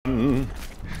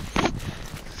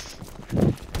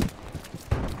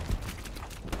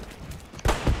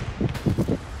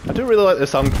do really like the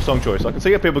song choice. I can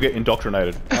see how people get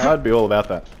indoctrinated. I'd be all about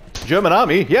that. German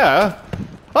army, yeah.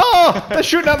 Oh, they're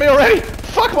shooting at me already.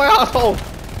 Fuck my asshole.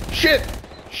 Shit.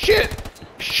 Shit.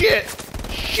 Shit.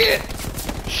 Shit.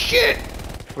 Shit.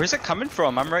 Where's it coming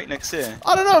from? I'm right next to you.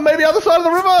 I don't know, maybe other side of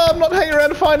the river. I'm not hanging around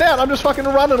to find out. I'm just fucking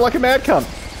running like a mad cunt.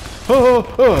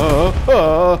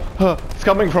 It's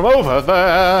coming from over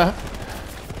there.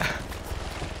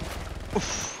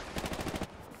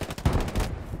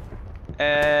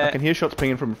 I can hear shots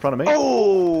pinging from in front of me.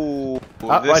 Oh! This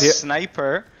right here.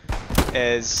 sniper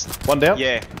is... One down?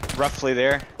 Yeah, roughly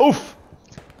there. Oof!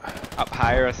 Up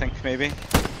higher, I think, maybe.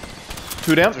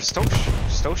 2 down. They're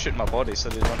still shooting my body, so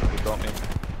they don't really got me.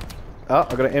 Oh,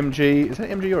 I got an MG. Is that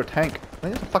an MG or a tank? I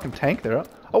think it's a fucking tank there.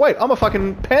 Oh wait, I'm a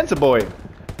fucking Panzer boy.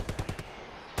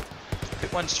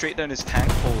 Put one straight down his tank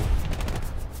hole.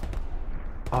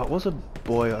 Oh, it was a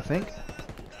boy, I think.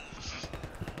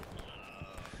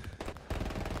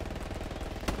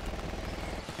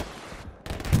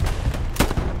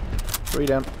 Three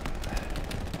down.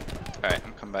 Alright,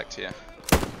 I'm coming back to you.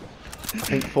 I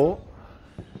think 4.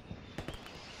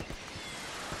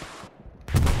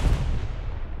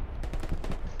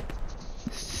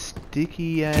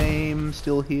 Sticky aim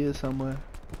still here somewhere.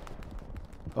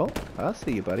 Oh, I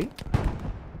see you, buddy.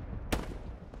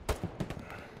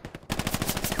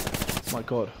 My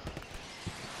god.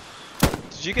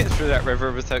 Did you get through that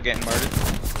river without getting murdered?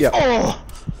 Yeah. Oh!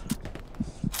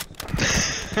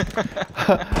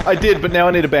 I did, but now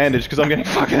I need a bandage because I'm getting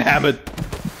fucking hammered.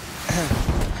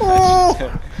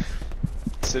 Oh!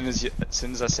 As soon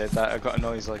as I said that, I got a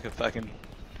noise like a fucking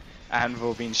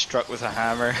anvil being struck with a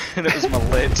hammer, and it was my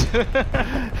lid.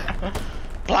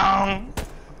 Blang!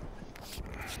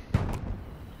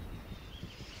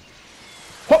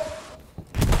 Hop!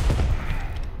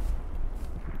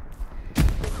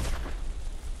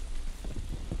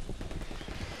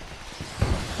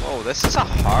 Whoa, this is a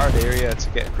hard area to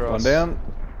get across. One down.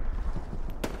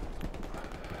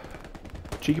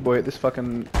 Cheeky boy at this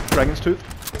fucking dragon's tooth.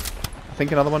 I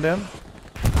think another one down.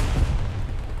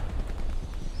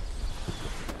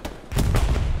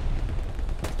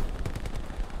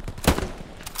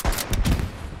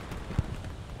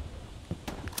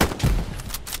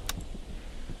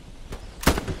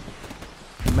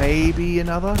 Maybe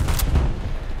another.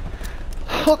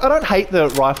 Look, I don't hate the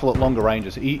rifle at longer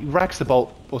ranges. He racks the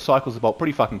bolt, or cycles the bolt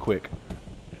pretty fucking quick.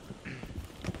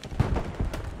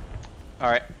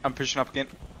 Alright, I'm pushing up again.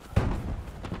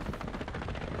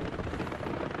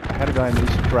 I had a guy in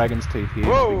these dragon's teeth here, so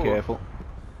Whoa. be careful.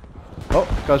 Oh,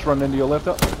 guy's running into your left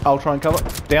up. I'll try and cover.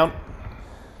 Down.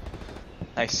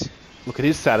 Nice. Look, it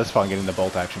is satisfying getting the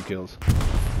bolt action kills.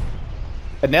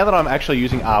 And now that I'm actually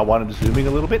using R1 and zooming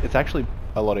a little bit, it's actually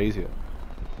a lot easier.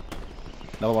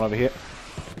 Another one over here.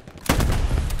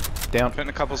 Down. Putting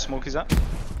a couple of smokies up.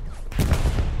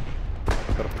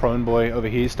 Got a prone boy over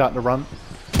here starting to run.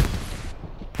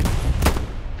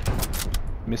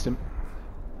 Missed him.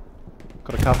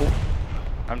 Got a couple.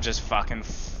 I'm just fucking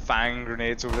fang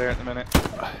grenades over there at the minute.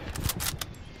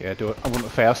 Yeah, do it. I want the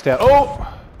Faust out.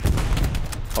 Oh!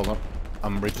 Hold on.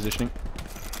 I'm repositioning.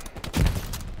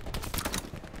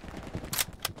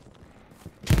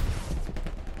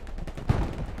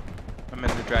 I'm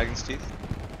in the dragon's teeth.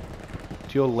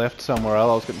 To your left somewhere else,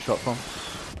 I was getting shot from.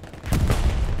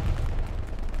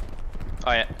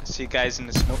 Oh yeah, see guys in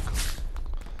the smoke.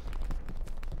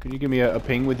 Can you give me a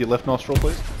ping with your left nostril,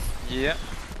 please? Yeah.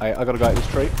 I got a guy at this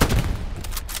tree.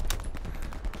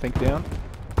 Think down.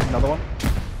 Another one.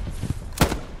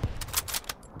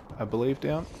 I believe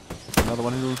down. Another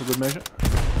one in for good measure.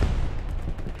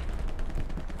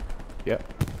 Yep.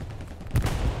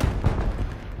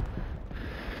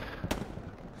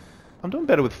 I'm doing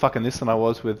better with fucking this than I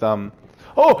was with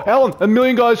Oh, Alan! A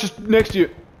million guys just next to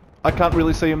you. I can't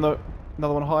really see him though.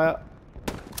 Another one higher.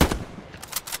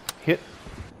 Hit.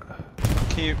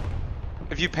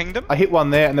 Have you pinged him? I hit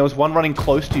one there, and there was one running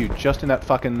close to you, just in that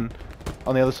fucking...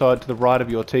 on the other side, to the right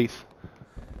of your teeth.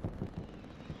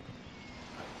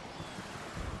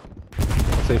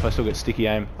 Let's see if I still get sticky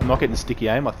aim. I'm not getting sticky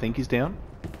aim, I think he's down.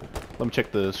 Let me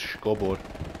check the scoreboard.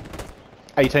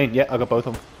 18, yeah, I got both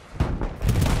of them.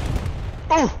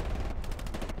 Oh!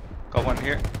 Got one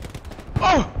here.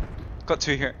 Oh! Got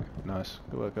 2 here. Nice,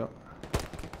 good work out.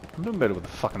 I'm doing better with the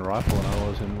fucking rifle than I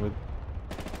was in with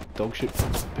dog shit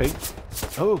pig.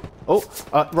 Oh,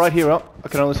 right here up. I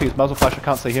can only see his muzzle flash, I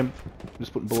can't see him. I'm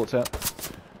just putting bullets out.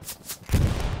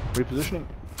 Repositioning.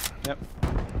 Yep.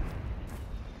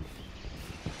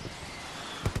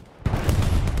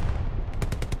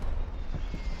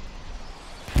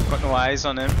 Got no eyes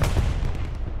on him.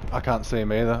 I can't see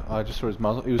him either. I just saw his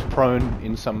muzzle. He was prone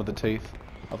in some of the teeth.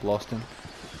 I've lost him.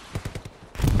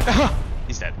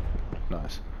 He's dead.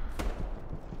 Nice.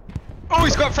 Oh,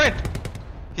 he's got a friend!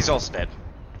 He's also dead.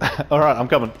 Alright, I'm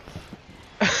coming.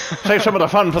 Save some of the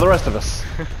fun for the rest of us.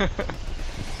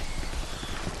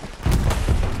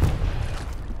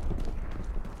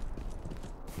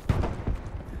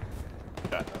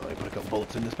 Let me put a couple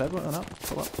bullets in this bad boy. Oh no,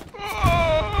 pull up.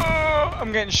 Oh,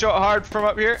 I'm getting shot hard from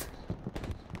up here.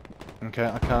 Okay,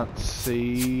 I can't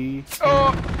see.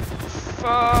 Oh,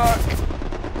 fuck.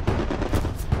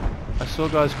 I saw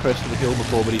guys crest the hill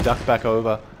before, but he ducked back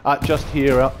over. Just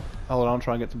here. Hold on,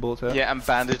 try and get some bullets out. Yeah, I'm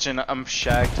bandaging. I'm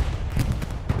shagged.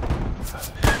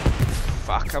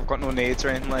 Fuck, I've got no nades or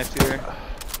anything left here.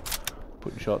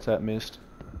 Putting shots out, missed.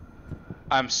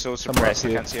 I'm so suppressed,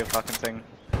 I can't see a fucking thing.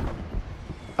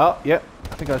 Oh, yep.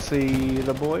 I think I see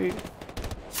the boy.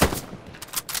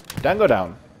 Dango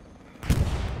down.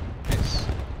 Nice.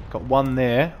 Got one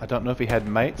there. I don't know if he had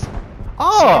mates.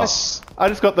 Oh! I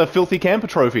just got the filthy camper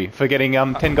trophy for getting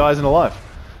 10 guys in a life.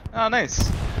 Oh,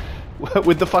 nice.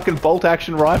 With the fucking bolt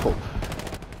action rifle.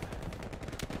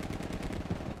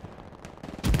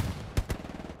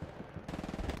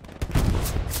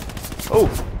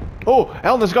 Oh! Oh!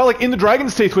 Alan, there's a guy like in the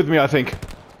dragon's teeth with me, I think.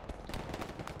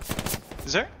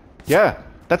 Is there? Yeah.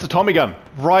 That's a Tommy gun.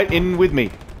 Right in with me.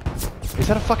 Is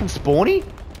that a fucking spawny?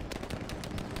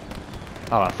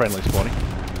 Oh, no, friendly spawny.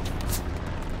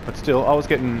 But still, I was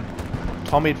getting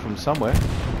Tommy'd from somewhere.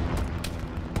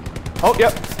 Oh,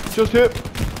 yep. Just hit.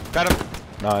 Got him.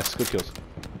 Nice. Good kills.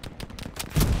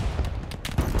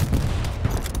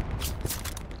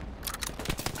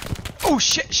 Oh,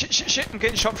 shit. I'm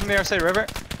getting shot from the other side of the river.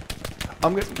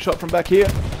 I'm getting shot from back here.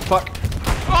 Fuck.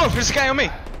 Oh, there's a guy on me.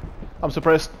 I'm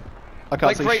suppressed. I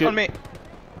can't see Like, right shit. on me.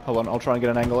 Hold on, I'll try and get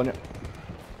an angle on you.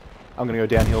 I'm gonna go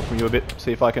downhill from you a bit,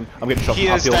 see if I can. I'm getting shot He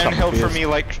from is uphill. downhill something for fierce. me,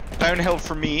 like, downhill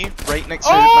for me, right next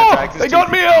to my Oh! dragon's They got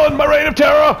teeth. me, Alan! My reign of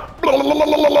terror!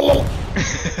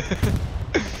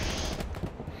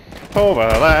 Over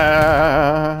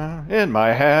there, in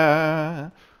my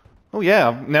hair. Oh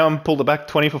yeah, now I'm pulled it back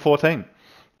 20 for 14.